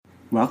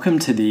Welcome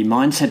to the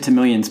Mindset to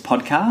Millions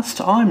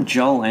podcast. I'm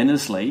Joel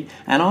Annesley,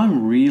 and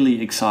I'm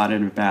really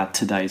excited about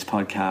today's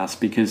podcast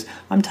because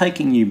I'm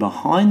taking you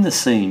behind the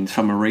scenes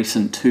from a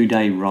recent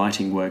 2-day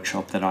writing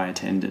workshop that I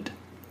attended.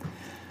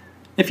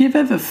 If you've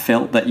ever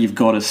felt that you've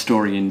got a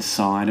story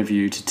inside of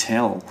you to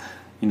tell,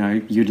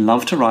 you'd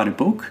love to write a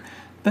book,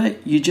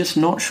 but you're just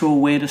not sure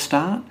where to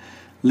start,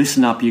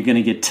 listen up, you're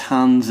going to get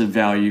tons of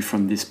value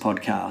from this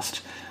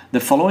podcast. The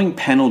following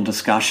panel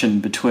discussion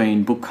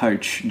between book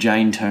coach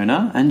Jane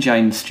Turner and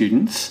Jane's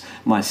students,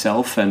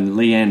 myself and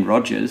Leanne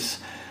Rogers,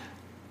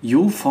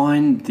 you'll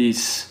find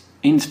this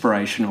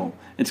inspirational.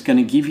 It's going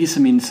to give you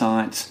some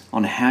insights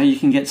on how you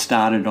can get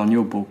started on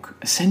your book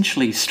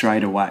essentially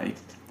straight away.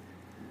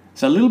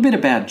 So a little bit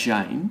about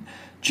Jane.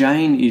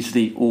 Jane is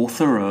the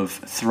author of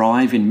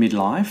Thrive in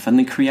Midlife and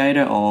the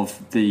creator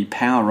of the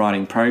Power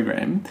Writing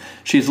Program.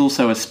 She's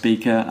also a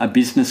speaker, a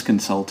business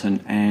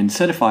consultant and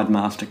certified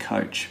master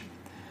coach.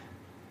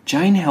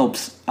 Jane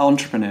helps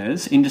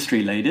entrepreneurs,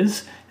 industry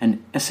leaders,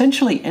 and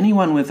essentially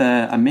anyone with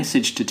a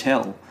message to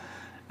tell.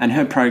 And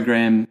her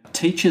program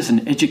teaches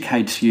and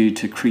educates you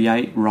to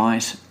create,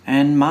 write,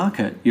 and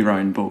market your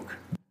own book.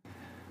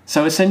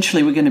 So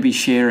essentially, we're going to be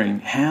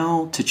sharing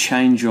how to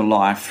change your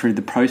life through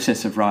the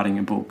process of writing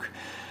a book.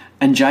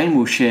 And Jane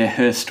will share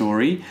her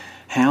story,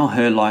 how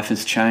her life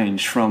has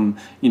changed from,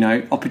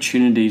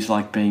 opportunities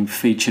like being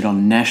featured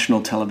on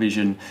national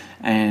television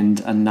and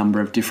a number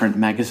of different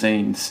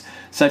magazines.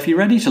 So if you're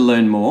ready to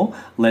learn more,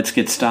 let's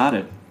get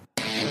started.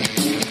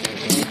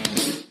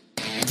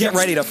 Get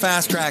ready to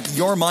fast-track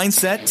your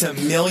mindset to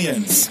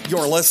millions.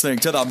 You're listening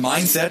to the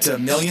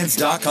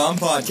MindsetToMillions.com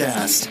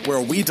podcast,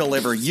 where we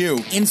deliver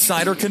you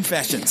insider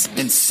confessions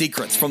and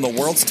secrets from the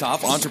world's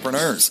top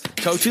entrepreneurs,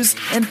 coaches,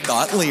 and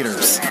thought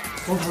leaders.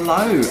 Well,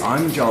 hello,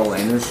 I'm Joel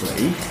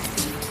Annesley,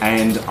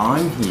 and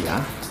I'm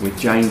here with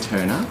Jane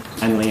Turner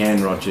and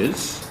Leanne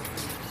Rogers.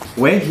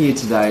 We're here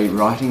today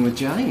writing with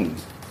Jane.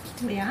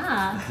 We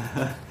are.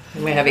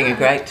 We're having a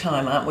great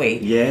time, aren't we?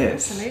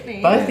 Yes.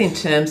 Absolutely. Both in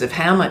terms of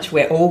how much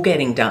we're all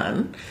getting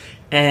done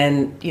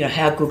and,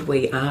 how good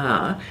we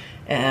are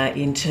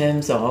in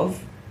terms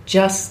of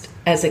just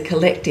as a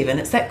collective. And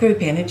it's that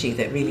group energy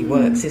that really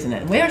works, isn't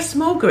it? And we're a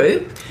small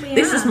group.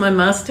 This is my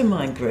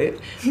mastermind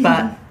group.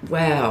 But,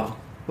 wow,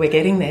 we're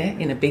getting there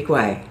in a big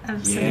way.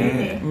 Absolutely.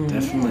 Yeah,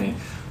 definitely.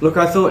 Look,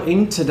 I thought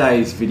in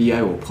today's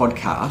video or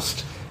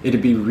podcast,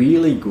 it'd be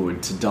really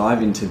good to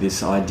dive into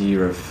this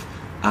idea of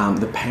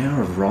the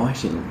power of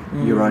writing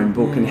your own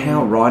book and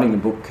how writing a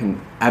book can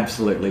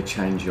absolutely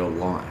change your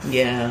life.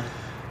 Yeah.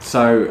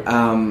 So,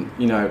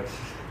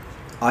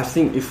 I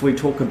think if we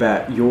talk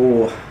about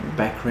your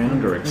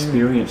background or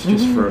experience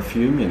just for a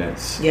few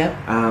minutes,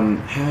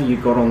 how you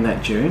got on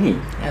that journey.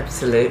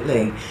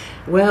 Absolutely.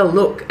 Well,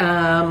 look,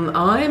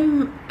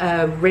 I'm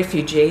a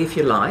refugee, if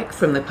you like,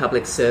 from the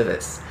public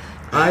service.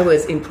 I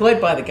was employed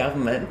by the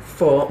government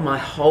for my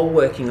whole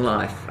working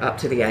life up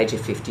to the age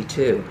of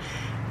 52.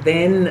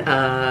 Then,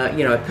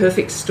 a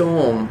perfect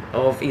storm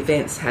of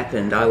events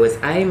happened. I was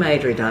A,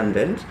 made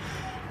redundant,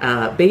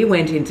 B,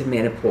 went into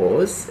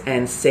menopause,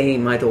 and C,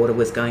 my daughter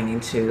was going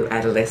into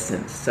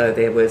adolescence. So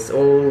there was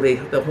all the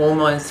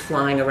hormones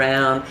flying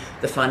around,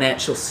 the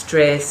financial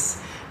stress,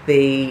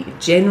 the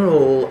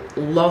general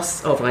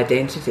loss of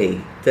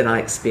identity that I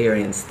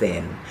experienced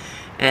then.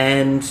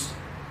 And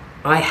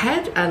I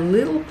had a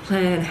little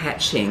plan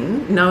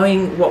hatching,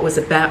 knowing what was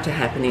about to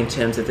happen in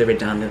terms of the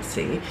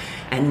redundancy,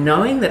 and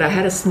knowing that I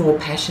had a small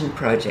passion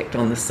project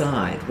on the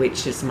side,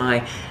 which is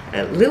my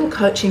little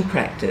coaching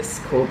practice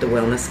called the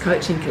Wellness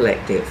Coaching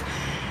Collective.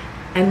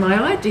 And my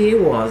idea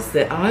was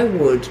that I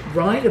would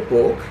write a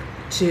book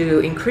to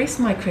increase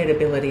my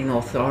credibility and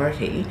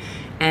authority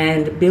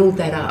and build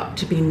that up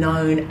to be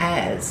known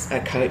as a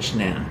coach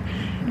now.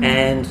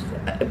 And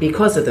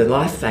because of the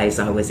life phase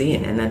I was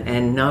in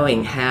and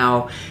knowing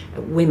how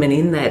women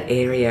in that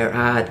area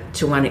are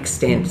to one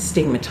extent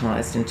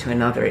stigmatised and to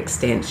another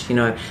extent,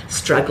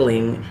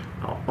 struggling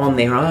on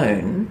their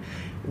own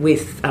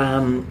with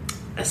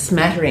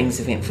smatterings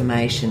of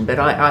information, but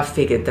I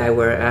figured they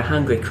were a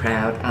hungry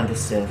crowd,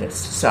 underserviced.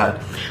 So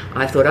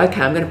I thought,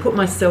 okay, I'm going to put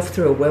myself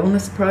through a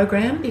wellness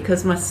program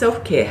because my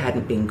self-care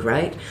hadn't been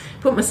great.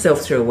 Put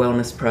myself through a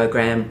wellness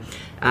program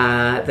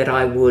that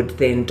I would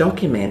then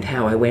document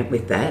how I went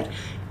with that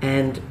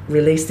and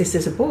release this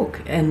as a book.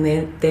 And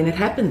then it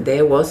happened.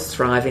 There was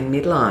Thrive in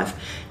Midlife.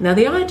 Now,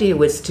 the idea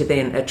was to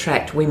then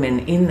attract women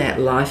in that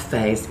life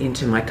phase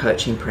into my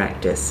coaching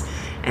practice.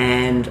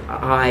 And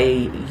I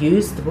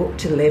used the book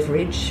to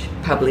leverage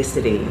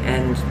publicity,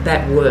 and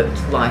that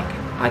worked like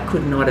I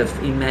could not have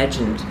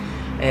imagined.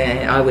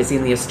 I was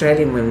in the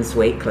Australian Women's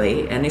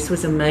Weekly, and this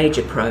was a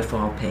major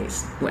profile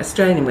piece.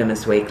 Australian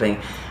Women's Weekly,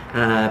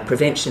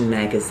 Prevention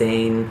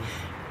Magazine,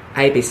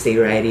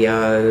 ABC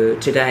Radio,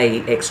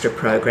 Today Extra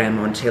program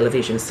on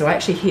television. So I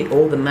actually hit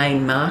all the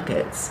main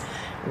markets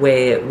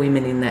where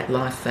women in that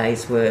life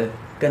phase were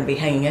going to be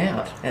hanging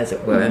out, as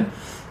it were.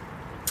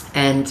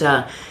 And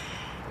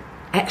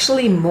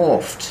actually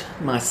morphed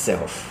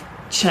myself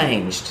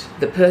changed.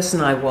 The person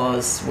I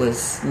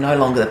was no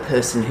longer the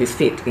person who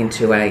fit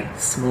into a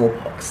small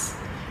box.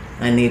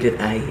 I needed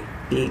a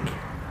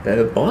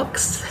bigger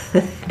box.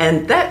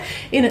 And that,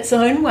 in its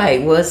own way,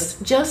 was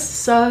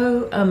just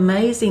so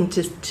amazing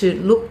to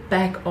look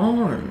back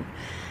on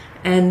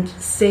and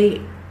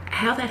see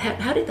how did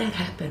that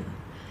happen?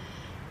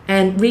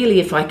 And really,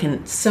 if I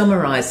can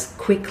summarise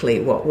quickly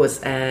what was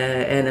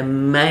an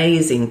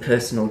amazing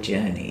personal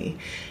journey,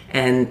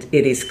 and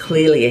it is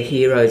clearly a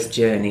hero's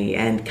journey,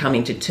 and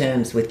coming to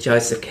terms with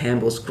Joseph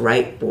Campbell's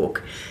great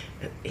book,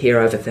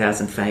 Hero of a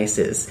Thousand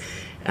Faces,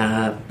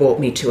 brought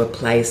me to a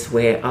place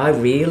where I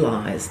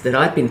realised that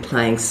I'd been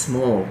playing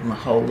small my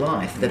whole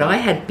life, that I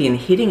had been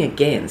hitting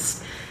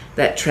against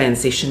that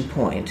transition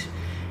point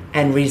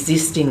and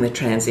resisting the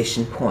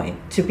transition point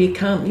to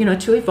become,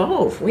 to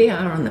evolve. We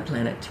are on the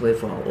planet to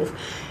evolve.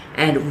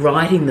 And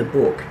writing the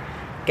book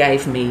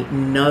gave me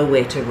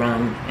nowhere to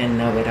run and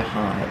nowhere to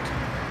hide.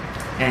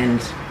 And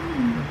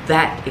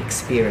that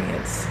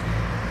experience,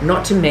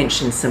 not to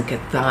mention some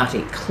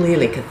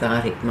clearly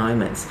cathartic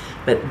moments,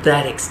 but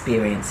that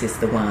experience is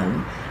the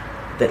one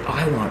that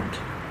I want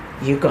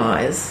you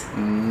guys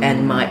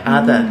and my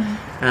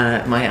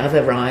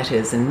other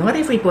writers, and not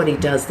everybody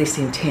does this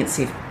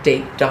intensive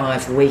deep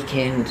dive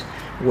weekend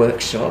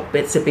workshop.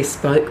 It's a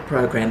bespoke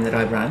program that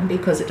I run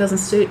because it doesn't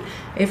suit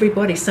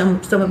everybody.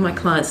 Some of my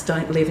clients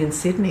don't live in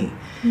Sydney.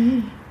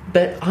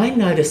 But I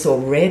notice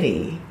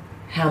already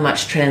how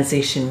much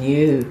transition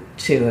you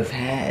two have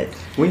had.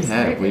 We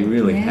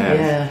really have.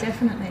 Yeah,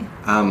 definitely.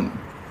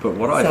 But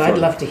what I'd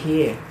love to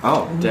hear.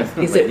 Oh,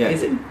 definitely.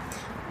 Is it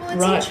Well,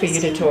 right for you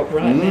to talk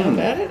right now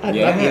about it? I'd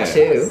love you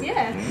to.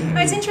 Yeah.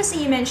 Well, it's interesting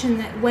you mentioned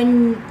that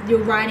when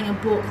you're writing a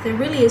book, there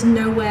really is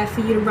nowhere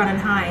for you to run and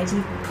hide.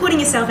 You're putting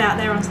yourself out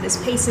there onto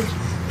this piece of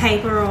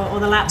paper or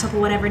the laptop or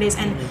whatever it is,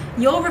 and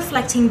you're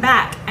reflecting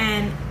back,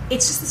 and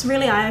it's just this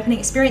really eye-opening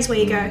experience where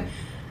you go,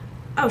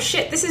 oh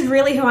shit, this is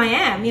really who I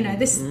am,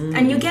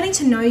 and you're getting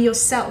to know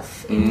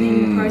yourself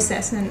in the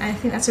process, and I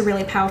think that's a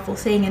really powerful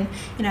thing, and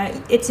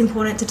it's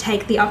important to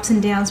take the ups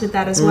and downs with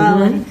that as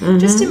well, and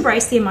just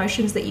embrace the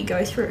emotions that you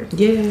go through.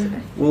 Yeah.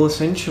 Well,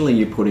 essentially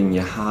you're putting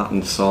your heart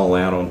and soul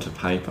out onto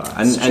paper,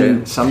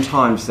 and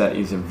sometimes that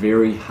is a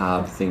very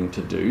hard thing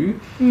to do.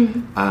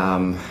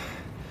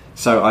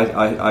 So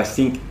I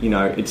think,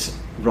 it's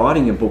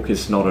writing a book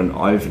is not an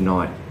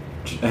overnight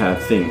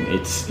thing.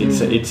 It's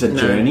a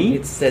journey.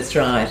 That's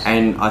right.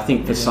 And I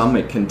think for some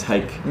it can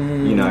take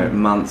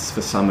months.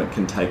 For some it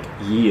can take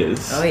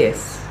years. Oh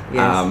yes.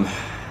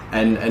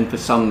 And for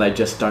some they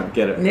just don't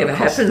get it Never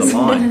across happens. the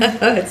line.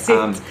 That's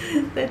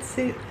it. That's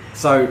it.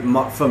 So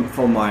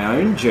for my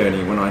own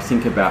journey, when I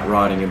think about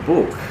writing a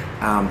book,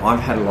 I've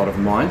had a lot of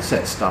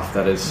mindset stuff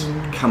that has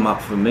come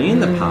up for me in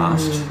the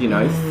past.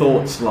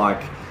 Thoughts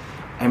like,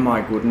 am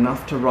I good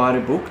enough to write a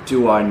book?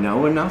 Do I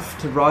know enough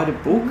to write a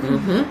book?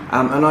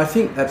 And I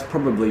think that's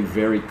probably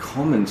very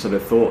common sort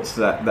of thoughts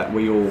that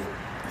we all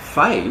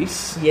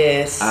face.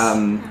 Yes.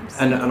 And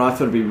I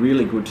thought it'd be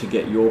really good to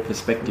get your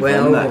perspective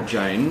on that,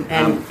 Jane.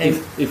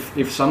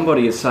 If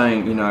somebody is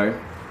saying,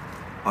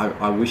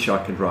 I wish I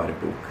could write a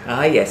book.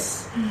 Ah,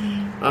 yes.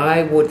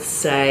 I would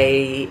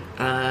say,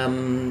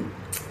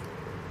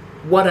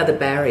 what are the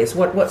barriers?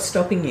 What's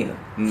stopping you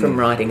from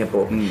writing a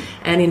book?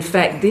 And in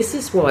fact, this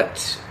is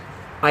what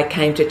I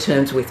came to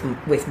terms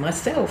with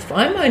myself.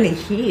 I'm only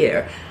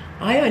here.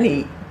 I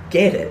only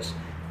get it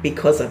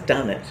because I've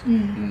done it.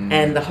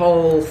 And the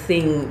whole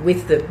thing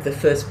with the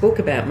first book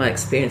about my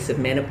experience of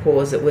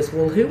menopause, it was,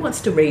 well, who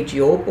wants to read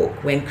your book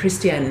when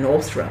Christiane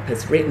Northrup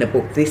has written a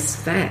book this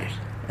fat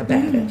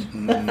about it?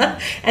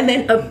 And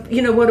then,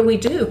 what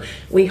do?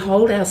 We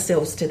hold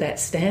ourselves to that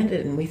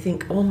standard and we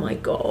think, oh my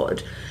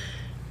God.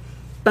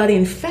 But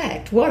in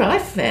fact, what I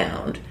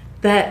found,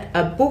 that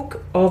a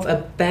book of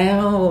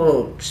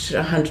about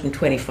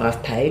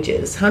 125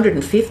 pages,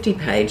 150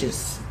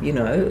 pages,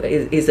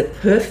 is a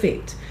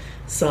perfect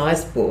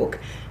sized book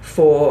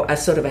for a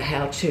sort of a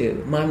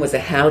how-to. Mine was a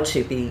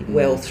how-to be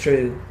well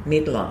through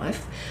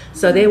midlife.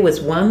 So there was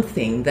one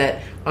thing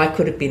that I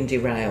could have been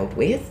derailed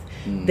with.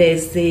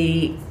 There's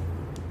the,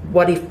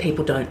 what if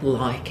people don't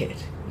like it?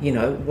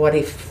 What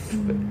if...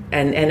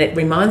 And it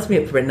reminds me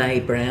of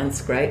Brené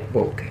Brown's great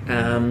book,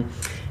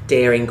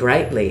 Daring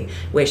Greatly,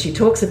 where she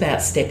talks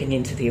about stepping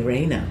into the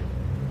arena.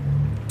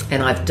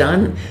 And I've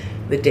done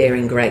the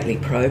Daring Greatly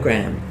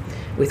program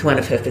with one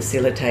of her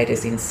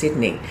facilitators in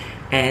Sydney,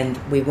 and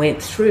we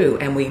went through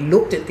and we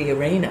looked at the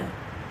arena.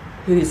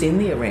 Who's in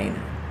the arena?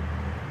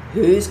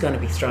 Who's going to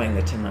be throwing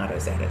the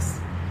tomatoes at us?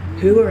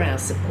 Who are our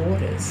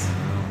supporters?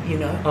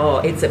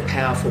 It's a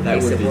powerful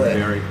piece of work.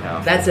 Very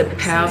powerful. That's a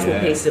powerful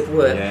piece of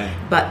work. Yeah.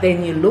 But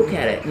then you look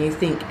at it and you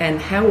think, and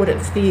how would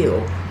it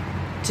feel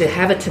to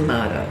have a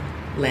tomato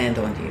land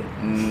on you?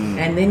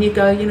 And then you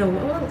go,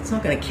 well, it's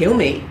not going to kill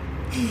me,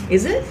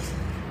 is it?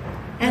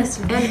 And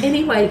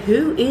anyway,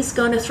 who is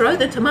going to throw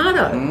the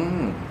tomato?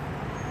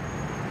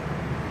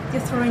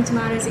 You're throwing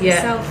tomatoes at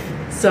yourself.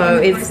 So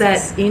it's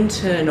that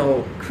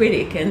internal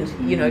critic, and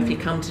if you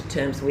come to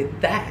terms with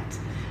that,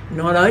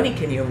 not only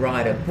can you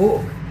write a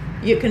book,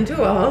 You can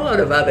do a whole lot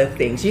of other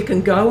things. You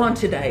can go on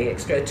Today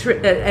Extra,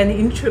 an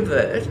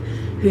introvert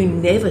who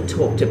never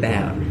talked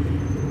about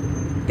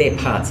their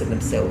parts of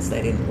themselves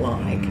they didn't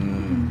like,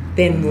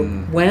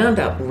 then wound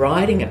up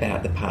writing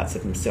about the parts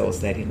of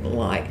themselves they didn't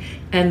like.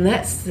 And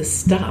that's the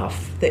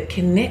stuff that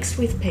connects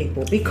with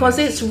people because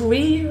it's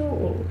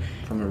real.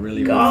 From a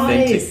really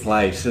authentic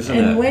place, isn't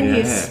it? And when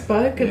you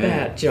spoke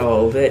about,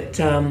 Joel, that,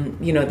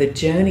 the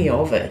journey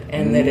of it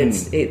and that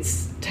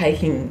it's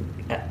taking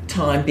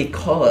time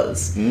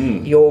because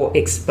you're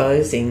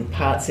exposing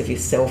parts of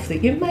yourself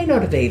that you may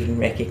not have even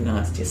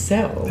recognised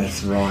yourself.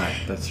 That's right.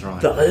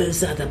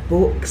 Those are the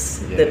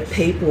books that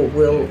people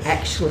will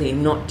actually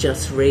not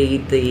just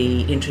read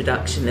the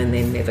introduction and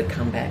then never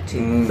come back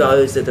to.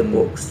 Those are the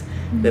books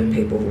that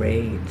people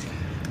read.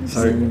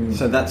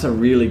 So that's a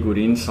really good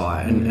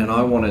insight, and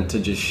I wanted to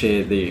just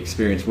share the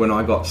experience when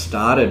I got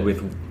started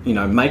with,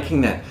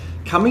 making that,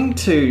 coming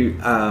to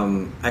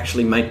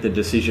actually make the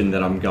decision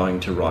that I'm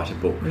going to write a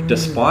book,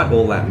 despite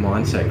all that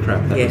mindset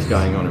crap that was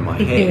going on in my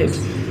head.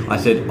 I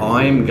said,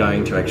 I'm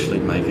going to actually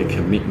make a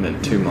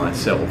commitment to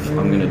myself.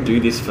 I'm going to do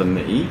this for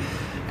me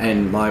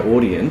and my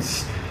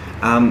audience.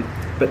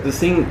 But the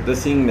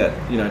thing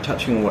that,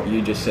 touching on what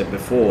you just said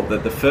before,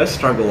 that the first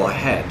struggle I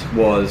had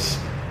was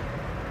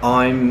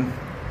I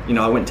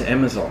went to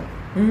Amazon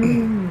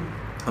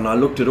and I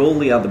looked at all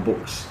the other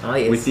books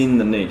within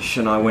the niche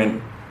and I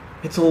went,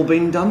 it's all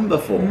been done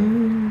before.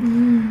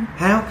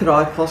 How could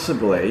I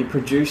possibly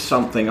produce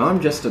something? I'm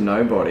just a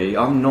nobody.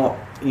 I'm not,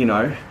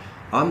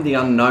 I'm the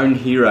unknown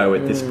hero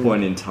at this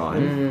point in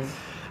time.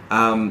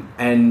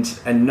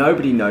 And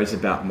nobody knows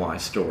about my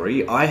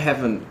story. I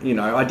haven't,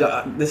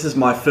 this is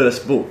my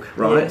first book,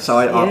 right? Yes, so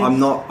I'm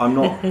not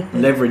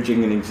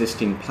leveraging an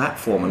existing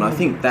platform, and I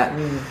think that,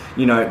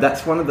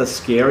 that's one of the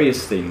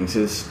scariest things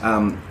is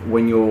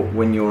when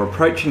you're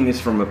approaching this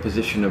from a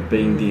position of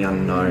being the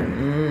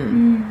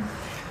unknown.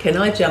 Can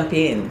I jump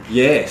in?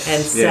 Yes.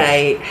 And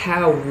say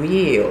how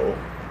real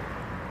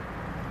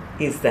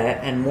is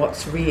that, and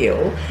what's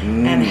real,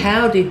 and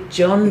how did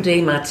John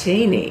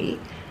Demartini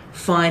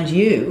find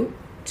you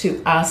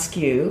to ask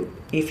you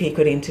if you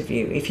could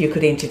interview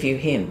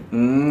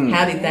him?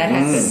 How did that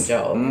happen,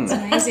 Joel? It's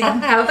amazing.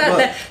 How about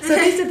that? So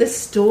these are the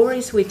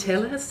stories we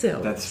tell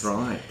ourselves. That's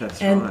right.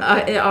 And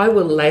I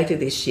will later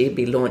this year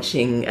be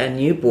launching a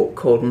new book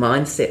called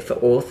Mindset for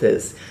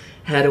Authors: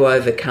 How to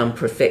Overcome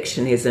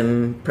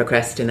Perfectionism,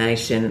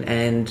 Procrastination,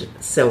 and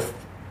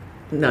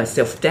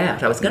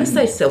self-doubt. I was going to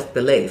say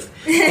self-belief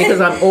because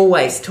I'm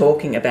always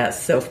talking about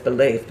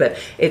self-belief, but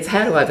it's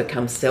how to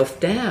overcome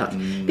self-doubt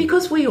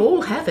because we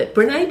all have it.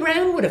 Brene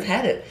Brown would have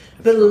had it.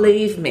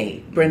 Believe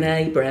me,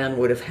 Brene Brown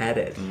would have had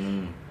it.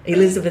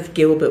 Elizabeth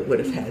Gilbert would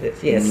have had it.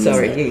 Yes,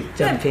 sorry, you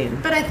jump in.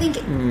 But I think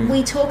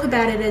we talk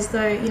about it as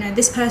though,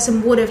 this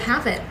person would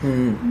have it.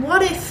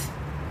 What if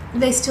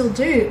they still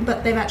do,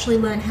 but they've actually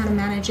learned how to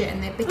manage it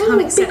and they've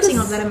become accepting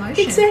of that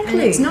emotion. Exactly. And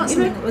it's not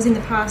something that was in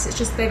the past, it's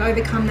just they've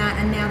overcome that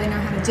and now they know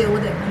how to deal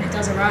with it when it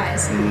does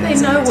arise. They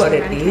know what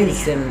it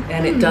is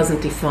and it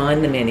doesn't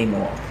define them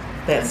anymore.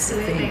 That's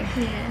Absolutely. the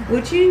thing. Yeah.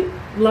 Would you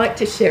like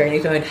to share, and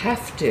you don't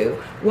have to,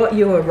 what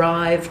you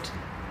arrived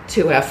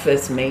to our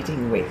first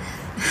meeting with?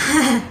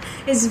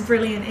 It's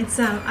brilliant. It's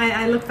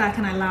I look back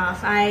and I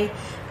laugh. I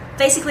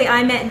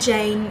met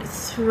Jane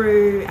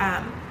through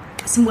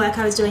some work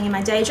I was doing in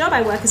my day job.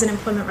 I work as an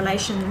employment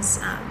relations,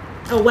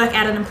 work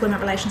at an employment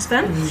relations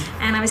firm,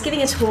 and I was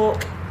giving a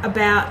talk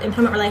about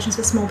employment relations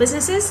with small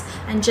businesses,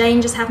 and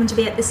Jane just happened to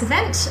be at this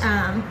event,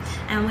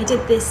 and we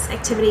did this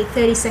activity,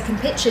 30-second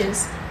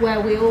pitches, where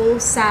we all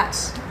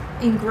sat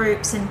in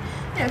groups and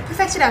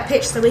perfected our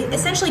pitch. So we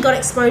essentially got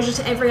exposure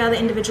to every other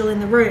individual in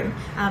the room,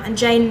 and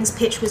Jane's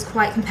pitch was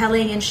quite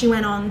compelling, and she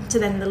went on to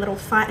then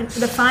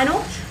the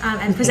final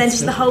and presented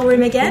to the whole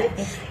room again.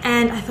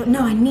 And I thought,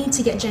 no, I need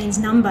to get Jane's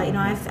number.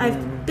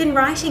 I've been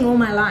writing all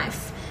my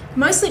life,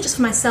 mostly just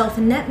for myself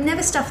and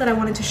never stuff that I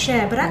wanted to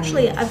share, but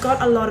actually I've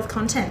got a lot of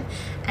content.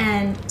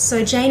 And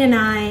so Jane and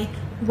I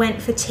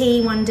went for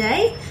tea one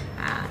day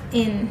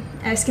in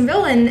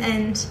Erskineville,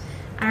 and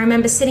I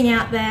remember sitting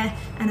out there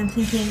and I'm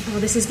thinking, oh,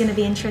 this is going to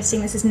be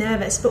interesting, this is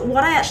nervous. But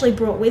what I actually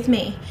brought with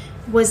me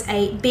was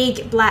a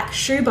big black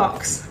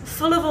shoebox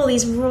full of all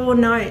these raw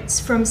notes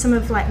from some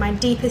of my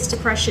deepest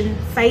depression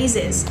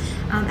phases.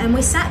 And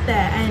we sat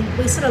there and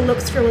we sort of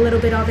looked through a little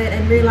bit of it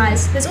and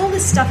realised there's all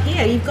this stuff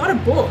here. You've got a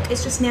book.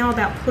 It's just now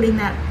about putting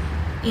that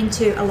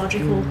into a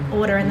logical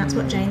order, and that's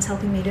what Jane's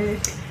helping me do.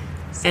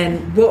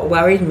 And what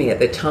worried me at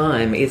the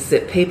time is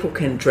that people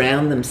can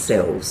drown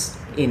themselves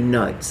in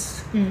notes.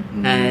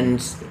 And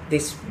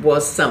this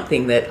was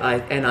something that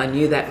I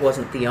knew that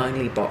wasn't the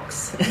only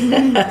box.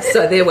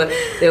 So there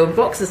were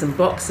boxes and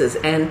boxes.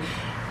 And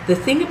the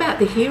thing about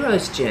the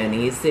hero's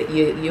journey is that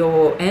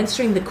you're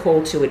answering the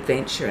call to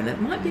adventure, and it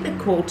might be the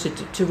call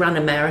to run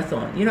a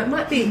marathon. It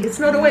might be. It's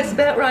not always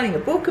about writing a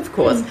book, of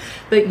course,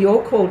 but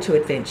your call to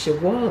adventure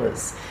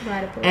was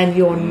Write a book. And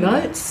your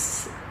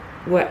notes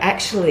were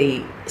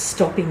actually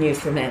stopping you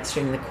from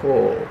answering the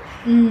call,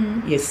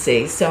 you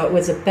see. So it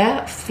was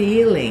about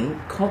feeling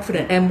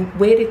confident. And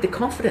where did the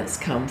confidence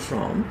come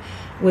from?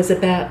 Was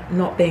about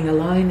not being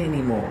alone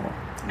anymore.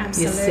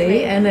 Absolutely. You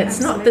see, and it's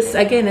Absolutely. not this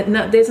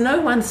again. There's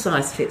no one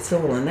size fits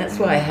all, and that's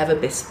why I have a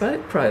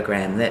bespoke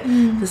program. That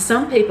for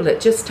some people it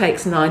just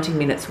takes 90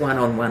 minutes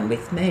one-on-one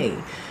with me.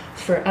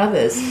 For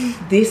others,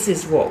 this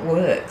is what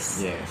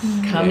works. Yes.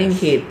 Coming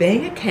Yes. here,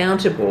 being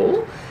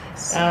accountable,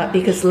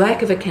 because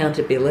lack of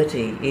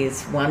accountability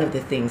is one of the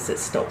things that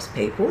stops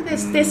people.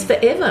 There's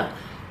forever.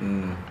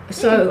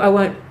 So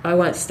I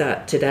won't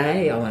start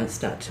today. I won't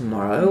start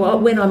tomorrow.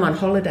 When I'm on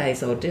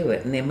holidays, I'll do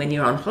it. And then when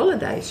you're on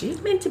holidays, you're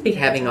meant to be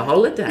having a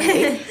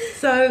holiday.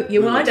 So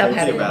you wind up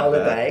having a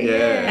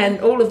holiday, and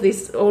all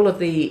of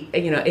the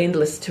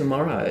endless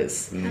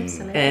tomorrows.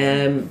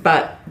 Absolutely.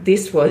 But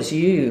this was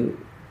you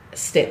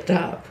stepped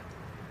up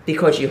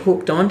because you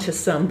hooked onto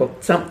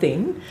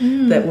something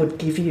that would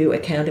give you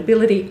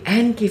accountability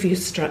and give you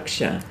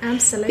structure.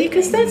 Absolutely.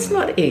 Because that's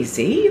not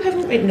easy. You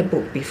haven't written a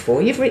book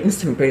before. You've written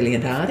some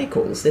brilliant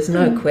articles. There's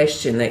no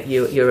question that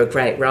you're a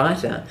great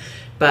writer.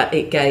 But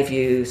it gave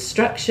you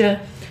structure,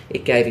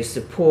 it gave you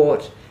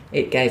support,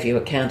 it gave you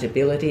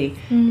accountability,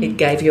 it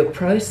gave you a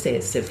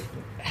process of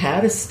how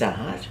to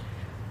start,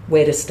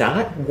 where to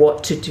start,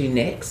 what to do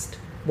next,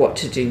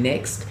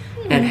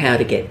 and how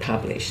to get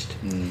published.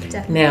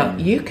 Definitely. Now,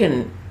 you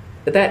can...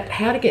 that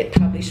how to get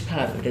published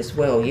part of it as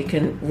well, you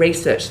can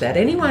research that.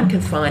 Anyone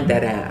can find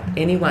that out.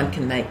 Anyone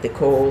can make the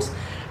calls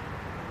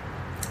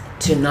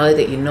to know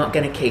that you're not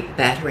going to keep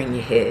battering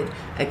your head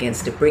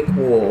against a brick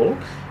wall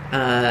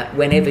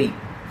whenever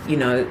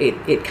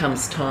it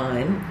comes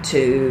time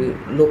to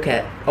look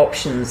at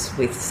options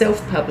with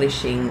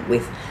self-publishing,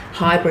 with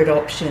hybrid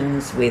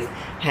options, with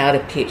how to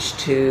pitch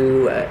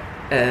to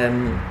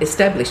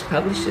established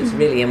publishers,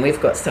 really, and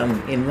we've got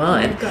some in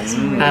mind. We've got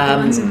some really good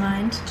ones in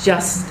mind.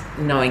 Just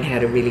knowing how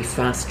to really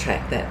fast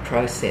track that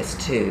process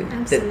too.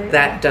 Absolutely.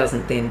 That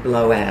doesn't then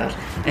blow out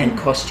and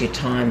cost you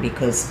time,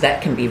 because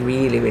that can be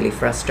really, really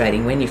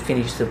frustrating. When you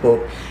finish the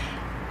book,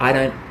 I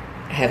don't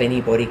have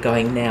anybody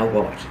going, now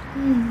what?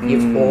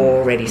 You've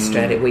already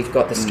we've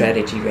got the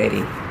strategy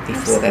ready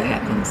before that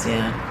happens,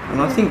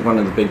 And I think one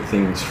of the big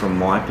things from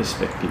my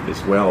perspective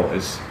as well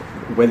is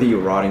whether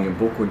you're writing a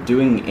book or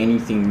doing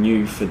anything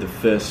new for the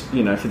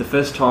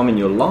first time in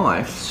your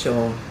life,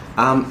 Sure.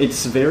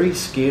 it's very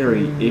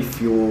scary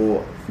if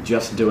you're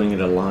just doing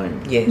it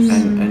alone. Yes.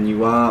 And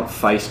you are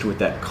faced with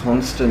that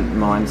constant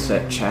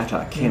mindset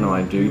chatter, can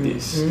I do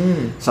this?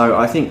 So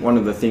I think one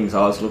of the things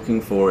I was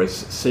looking for is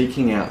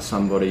seeking out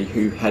somebody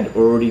who had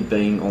already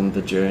been on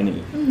the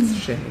journey.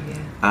 Sure,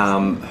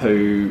 yeah.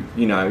 Who,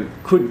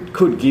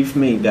 could give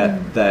me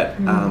that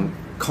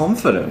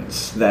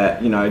confidence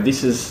that,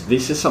 this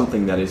is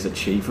something that is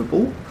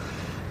achievable.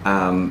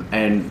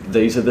 And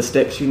these are the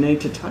steps you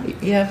need to take.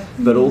 Yeah.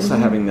 But also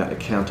having that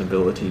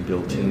accountability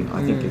built in,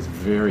 I think, is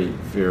very,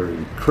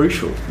 very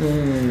crucial.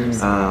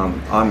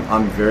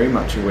 I'm very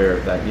much aware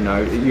of that.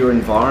 Your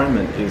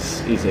environment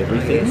is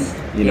everything.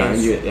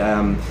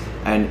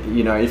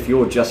 If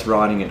you're just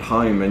writing at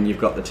home and you've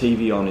got the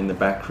TV on in the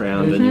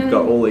background and you've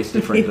got all these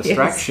different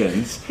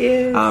distractions,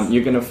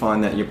 you're going to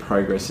find that your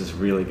progress is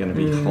really going to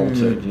be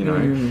halted.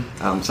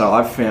 So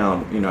I've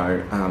found,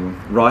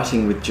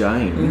 writing with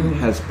Jane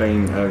has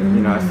been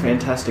a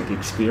fantastic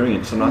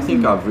experience, and I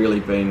think I've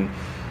really been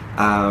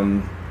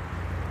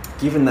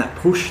given that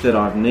push that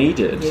I've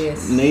needed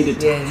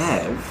to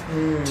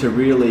have to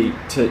really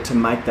to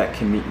make that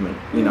commitment.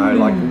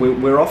 Like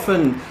we're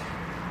often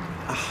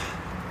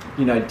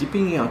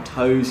dipping our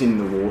toes in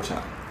the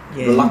water,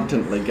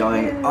 reluctantly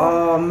going,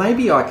 oh,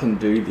 maybe I can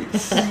do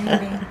this.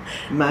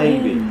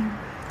 Maybe.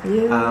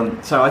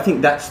 Yeah. So I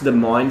think that's the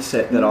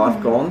mindset that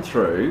I've gone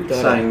through,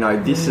 saying,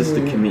 no, this is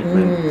the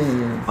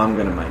commitment. I'm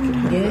going to make it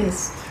happen.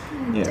 Yes.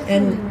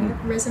 And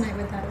resonate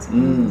with that as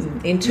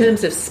well. In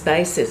terms of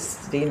spaces,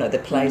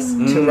 the place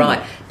to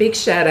write. Big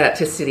shout out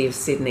to City of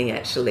Sydney,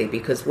 actually,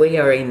 because we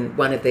are in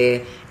one of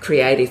their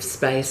creative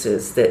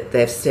spaces that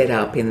they've set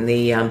up in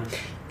the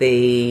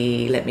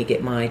let me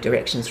get my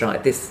directions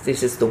right. This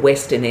is the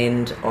western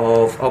end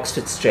of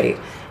Oxford Street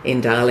in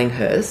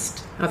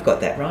Darlinghurst. I've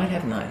got that right,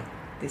 haven't I?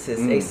 This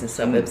is eastern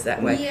suburbs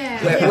that way.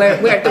 Yeah.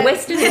 We're at the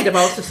western end of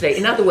Oxford Street.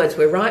 In other words,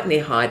 we're right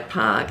near Hyde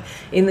Park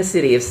in the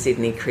City of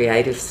Sydney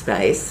creative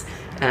space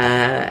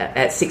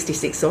at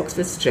 66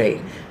 Oxford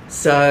Street.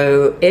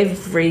 So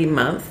every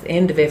month,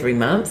 end of every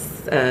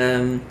month,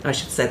 I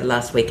should say the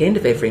last weekend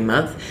of every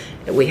month,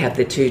 we have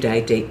the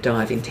 2-day deep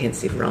dive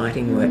intensive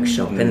writing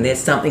workshop, and there's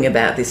something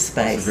about this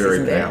space. It's very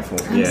isn't there?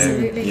 powerful.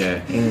 Absolutely.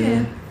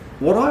 Yeah.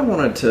 What I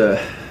wanted to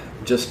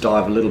just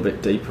dive a little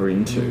bit deeper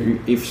into,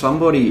 if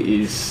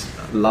somebody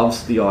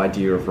loves the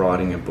idea of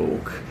writing a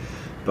book,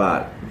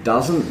 but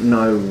doesn't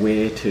know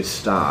where to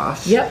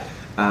start. Yep.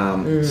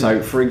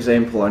 So, for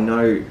example, I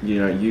know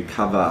you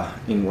cover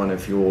in one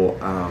of your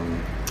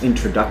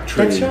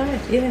introductory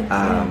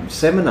That's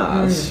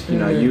seminars.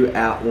 You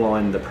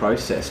outline the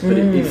process. But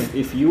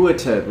if you were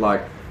to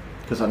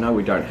because I know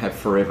we don't have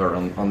forever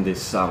on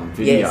this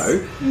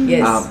video.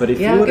 Yes. But if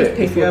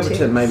you were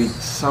to maybe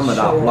sum it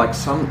up, like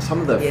some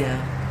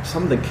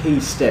of the key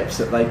steps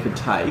that they could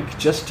take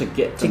just to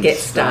get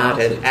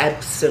started.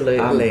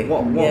 Absolutely.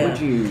 What would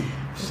you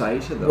say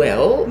to them?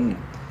 Well,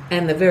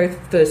 and the very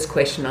first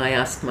question I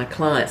ask my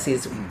clients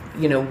is,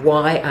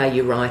 why are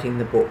you writing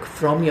the book?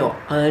 From your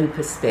own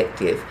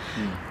perspective,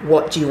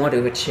 what do you want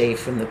to achieve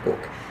from the book?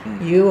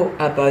 You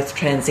are both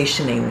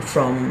transitioning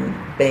from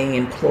being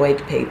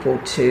employed people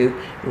to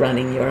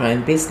running your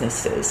own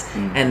businesses,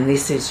 and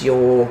this is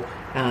your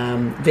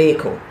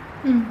vehicle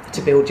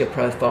to build your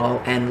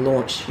profile and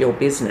launch your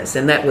business.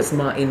 And that was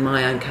in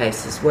my own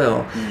case as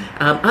well.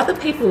 Other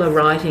people are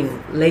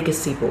writing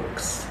legacy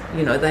books.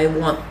 They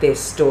want their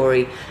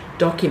story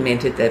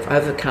documented. They've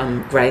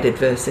overcome great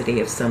adversity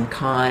of some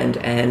kind,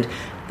 and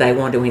they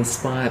want to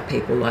inspire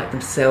people like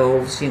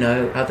themselves.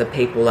 Other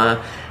people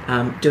are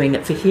doing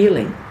it for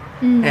healing.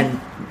 And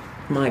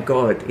my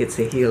God, it's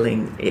a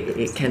healing.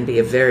 It can be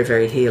a very,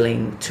 very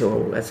healing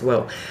tool as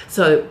well.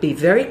 So be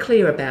very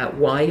clear about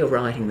why you're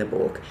writing the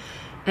book,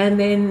 and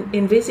then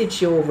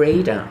envisage your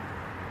reader.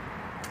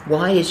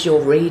 Why is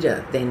your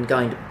reader then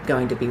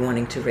going to be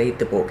wanting to read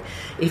the book?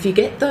 If you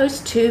get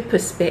those two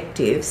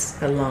perspectives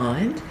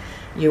aligned,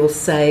 you will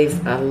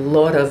save a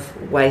lot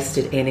of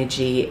wasted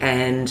energy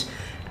and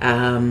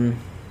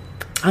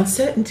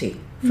uncertainty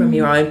from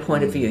your own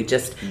point of view,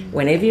 just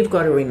whenever you've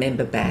got to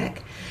remember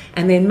back.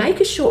 And then make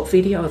a short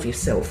video of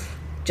yourself.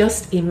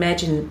 Just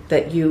imagine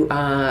that you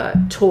are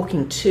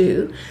talking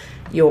to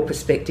your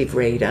prospective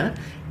reader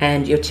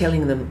and you're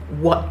telling them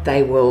what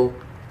they will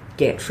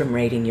get from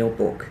reading your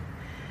book.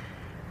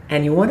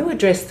 And you want to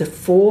address the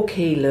 4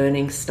 key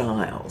learning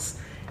styles.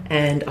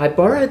 And I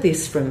borrowed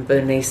this from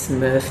Bernice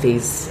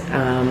Murphy's,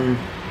 I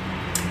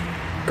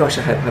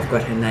hope I've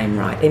got her name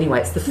right. Anyway,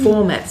 it's the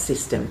format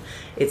system.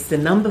 It's the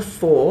number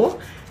 4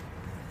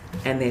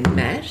 and then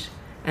MAT.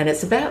 And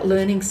it's about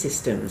learning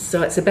systems.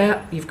 So it's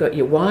about, you've got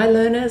your why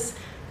learners,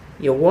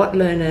 your what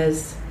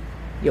learners,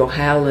 your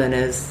how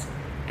learners,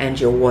 and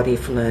your what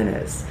if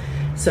learners.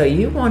 So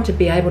you want to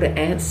be able to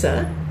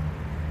answer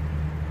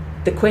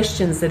the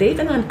questions that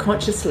even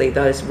unconsciously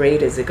those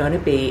readers are going to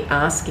be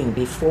asking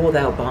before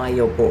they'll buy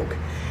your book.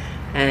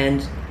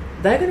 And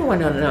they're going to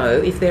want to know,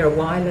 if they're a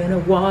why learner,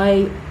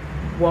 why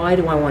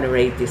do I want to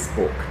read this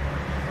book?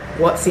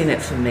 What's in it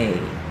for me?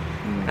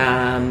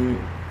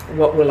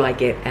 What will I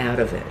get out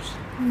of it?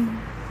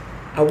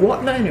 A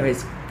what learner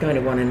is going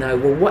to want to know,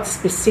 well, what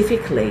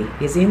specifically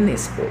is in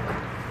this book?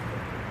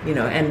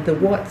 And the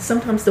what,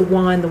 sometimes the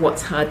why and the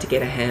what's hard to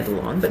get a handle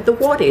on, but the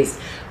what is,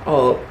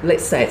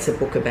 let's say it's a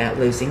book about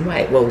losing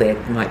weight. Well, they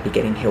might be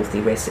getting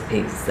healthy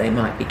recipes. They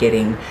might be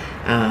getting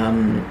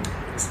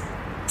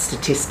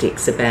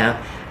statistics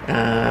about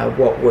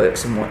what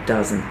works and what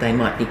doesn't. They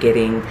might be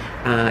getting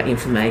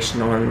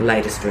information on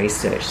latest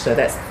research. So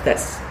that's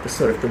the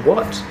sort of the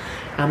what.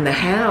 The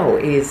how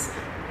is,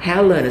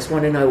 how learners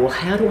want to know, well,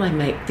 how do I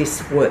make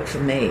this work for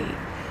me?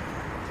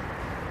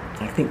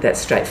 I think that's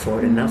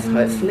straightforward enough,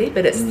 hopefully,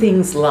 but it's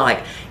things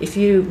like, if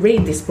you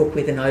read this book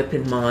with an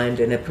open mind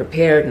and a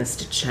preparedness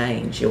to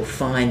change, you'll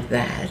find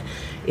that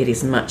it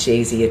is much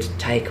easier to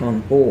take on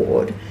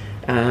board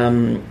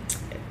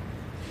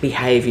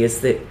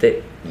behaviours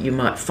that you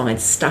might find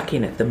stuck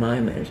in at the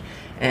moment.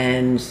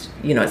 And,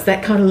 it's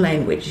that kind of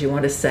language you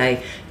want to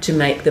say to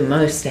make the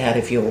most out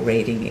of your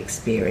reading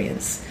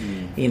experience.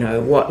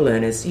 What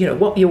learners,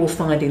 what you will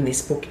find in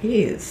this book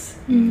is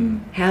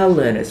how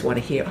learners want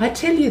to hear. I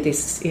tell you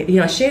this,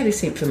 I share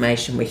this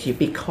information with you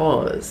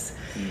because,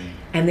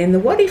 and then the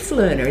what if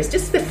learner is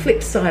just the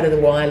flip side of the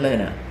why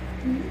learner.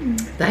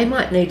 They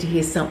might need to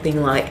hear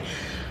something like,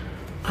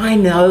 I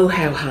know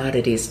how hard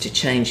it is to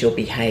change your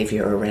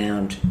behaviour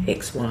around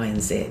X, Y,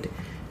 and Z,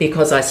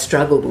 because I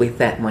struggled with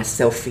that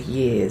myself for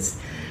years.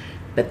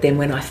 But then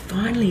when I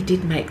finally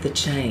did make the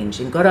change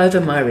and got over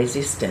my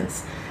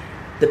resistance,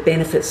 the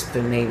benefits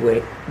for me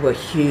were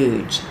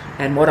huge.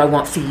 And what I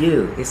want for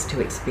you is to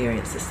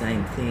experience the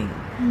same thing.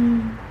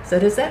 So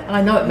does that,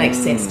 I know it makes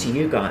sense to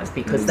you guys,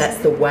 because that's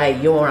the way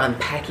you're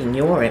unpacking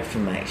your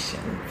information.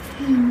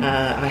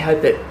 I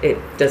hope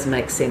it does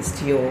make sense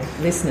to your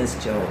listeners,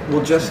 Joel.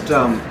 Well, just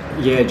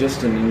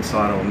an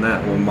insight on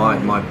that, or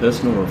my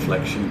personal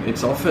reflection.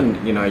 It's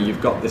often,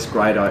 you've got this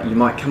you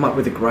might come up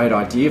with a great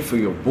idea for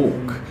your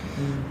book,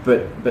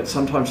 but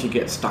sometimes you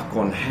get stuck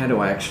on, how do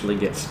I actually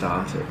get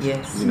started?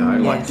 Yes.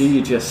 Like, do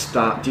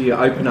you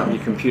open up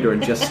your computer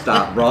and just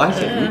start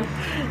writing?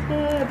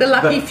 The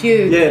lucky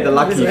few. Yeah, the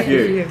lucky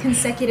few.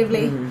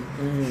 Consecutively.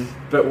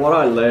 But what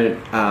I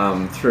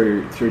learned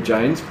through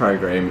Jane's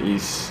program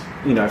is,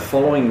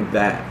 following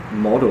that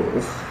model,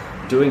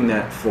 doing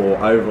that for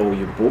overall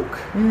your book,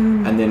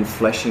 and then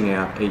fleshing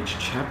out each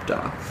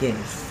chapter.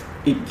 Yes.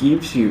 It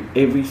gives you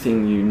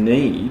everything you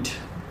need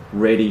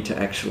ready to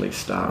actually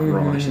start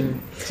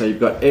writing. So you've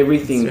got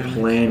everything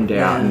planned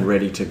out and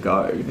ready to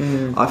go.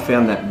 I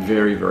found that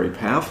very, very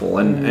powerful.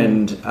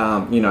 And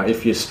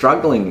if you're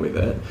struggling with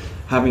it,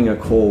 having a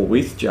call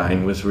with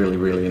Jane was really,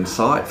 really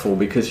insightful,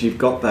 because you've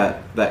got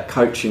that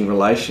coaching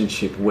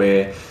relationship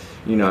where,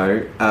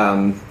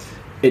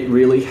 it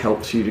really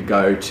helps you to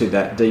go to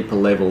that deeper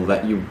level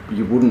that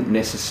you wouldn't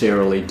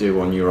necessarily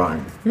do on your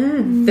own.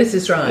 This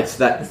is right. It's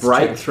that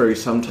breakthrough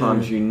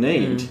sometimes you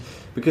need.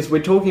 Because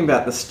we're talking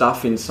about the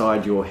stuff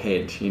inside your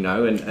head, and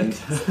and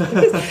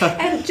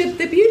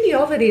the beauty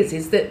of it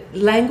is that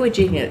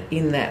languaging it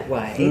in that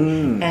way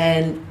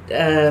and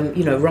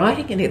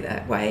writing it in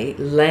that way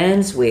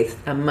lands with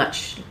a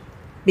much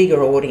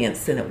bigger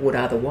audience than it would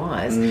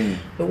otherwise.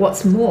 But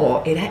what's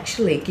more, it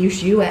actually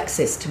gives you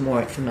access to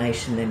more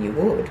information than you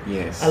would.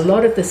 Yes. A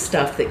lot of the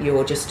stuff that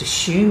you're just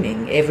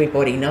assuming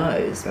everybody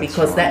knows,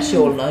 because that's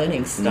your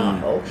learning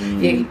style,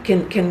 you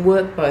can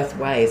work both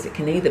ways. It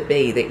can either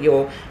be that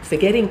you're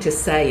forgetting to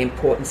say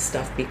important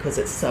stuff because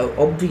it's so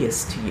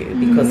obvious to you,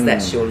 because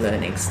that's your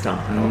learning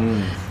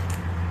style.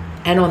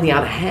 And on the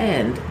other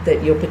hand,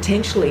 that you're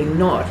potentially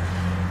not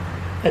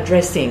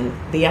addressing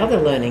the other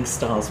learning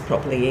styles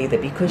properly either,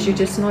 because you're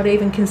just not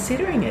even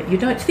considering it. You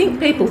don't think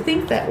people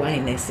think that way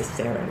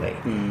necessarily.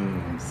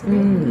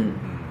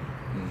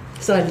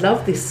 So I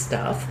love this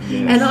stuff.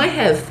 And I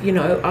have,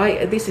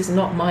 this is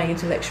not my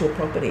intellectual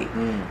property.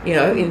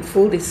 In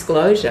full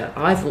disclosure,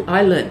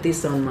 I learnt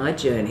this on my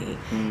journey,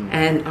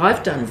 and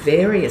I've done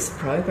various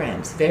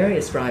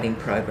writing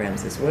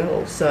programs as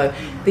well. So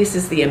this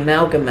is the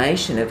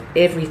amalgamation of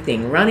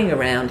everything running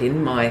around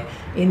in my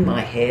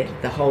head,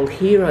 the whole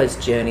hero's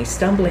journey,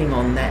 stumbling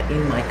on that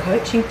in my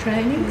coaching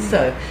training.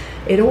 So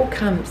we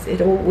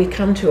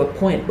come to a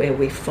point where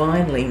we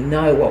finally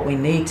know what we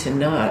need to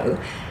know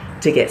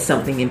to get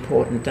something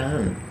important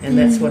done. And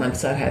that's what I'm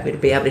so happy to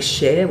be able to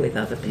share with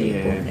other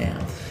people now.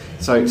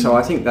 So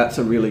I think that's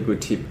a really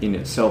good tip in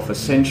itself.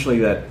 Essentially,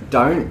 that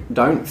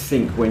don't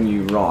think when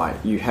you write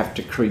you have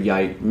to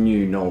create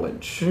new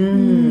knowledge.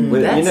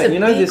 That's a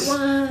big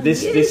one.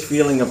 This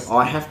feeling of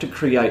I have to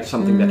create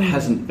something that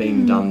hasn't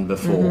been done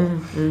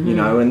before.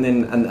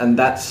 And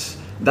that's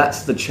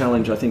the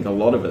challenge I think a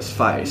lot of us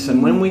face.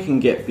 And when we can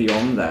get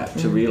beyond that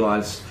to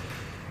realise,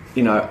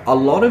 a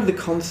lot of the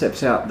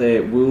concepts out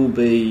there will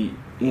be,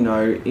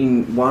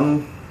 in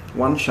one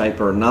shape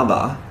or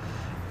another.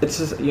 It's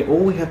just, all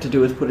we have to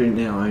do is put it in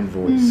our own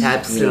voice.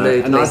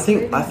 Absolutely. And I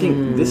think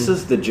this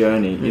is the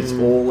journey. It's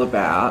all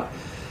about,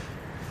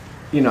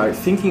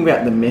 thinking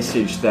about the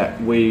message that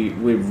we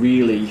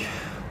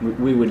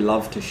would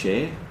love to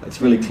share. It's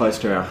really close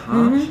to our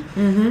heart.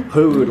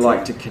 Who we would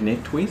like to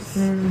connect with,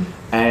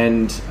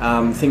 and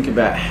think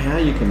about how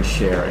you can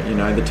share it.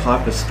 The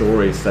type of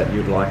stories that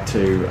you'd like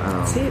to,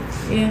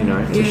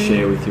 to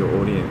share with your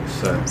audience.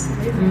 So,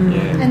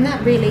 and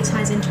that really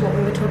ties into what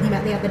we were talking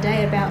about the other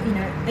day about,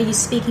 are you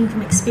speaking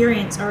from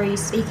experience or are you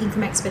speaking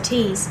from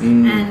expertise?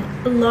 And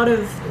a lot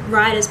of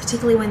writers,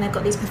 particularly when they've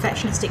got these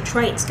perfectionistic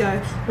traits,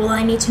 go, well,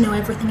 I need to know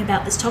everything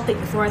about this topic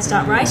before I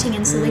start writing,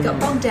 and so they got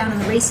bogged down in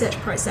the research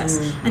process.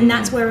 And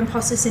that's where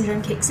imposter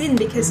syndrome kicks in,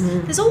 because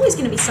there's always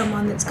going to be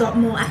someone that's got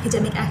more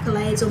academic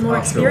accolades or more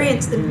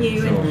experience than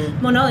you and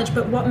more knowledge,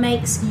 but what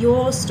makes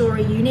your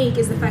story unique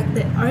is the fact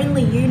that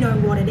only you know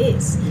what it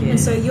is. And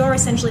so you're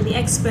essentially the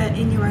expert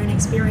in your own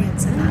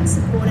experience, and that's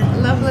important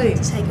to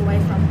take away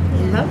from.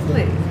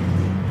 Lovely.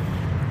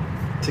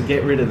 To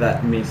get rid of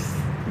that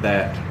myth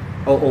that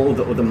or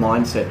the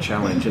mindset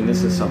challenge, and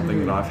this is something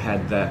that I've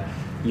had, that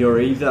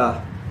you're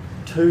either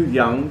too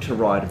young to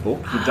write a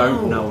book, you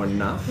don't know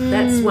enough.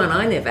 That's one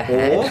I never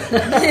had.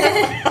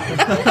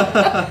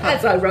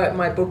 As I wrote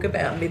my book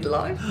about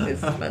midlife.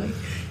 It's funny.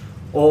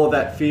 Or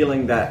that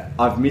feeling that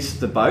I've missed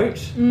the boat,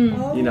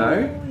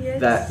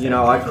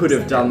 I could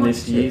have done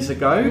this years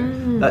ago.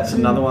 That's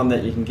another one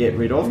that you can get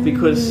rid of,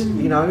 because,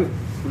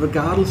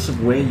 regardless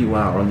of where you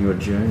are on your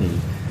journey,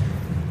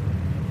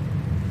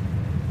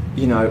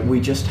 we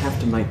just have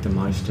to make the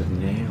most of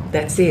now.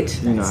 That's it.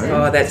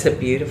 That's a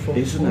beautiful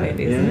point,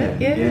 isn't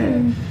it?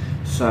 Yeah.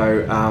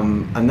 So,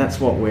 and that's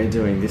what we're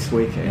doing this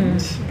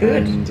weekend.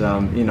 Good.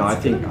 And I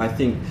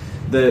think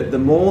the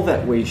more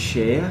that we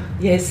share,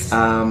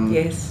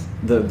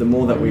 the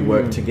more that we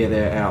work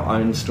together, our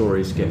own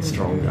stories get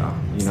stronger.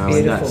 And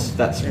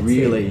that's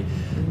really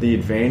the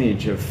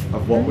advantage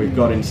of what we've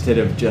got, instead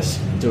of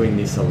just doing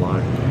this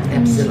alone.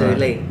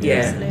 Absolutely.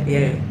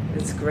 Yeah.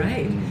 It's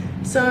great.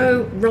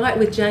 So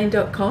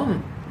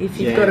writewithjane.com. If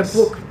you've got a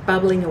book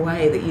bubbling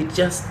away that you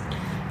just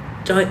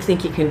don't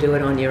think you can do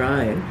it on your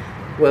own,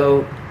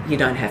 well, you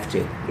don't have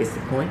to, is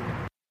the point.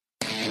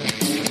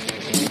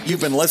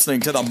 You've been listening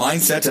to the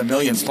Mindset to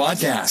Millions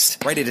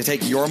podcast. Ready to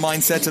take your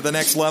mindset to the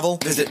next level?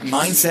 Visit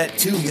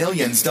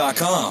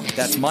mindset2millions.com.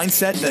 That's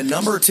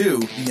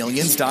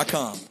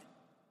mindset2millions.com.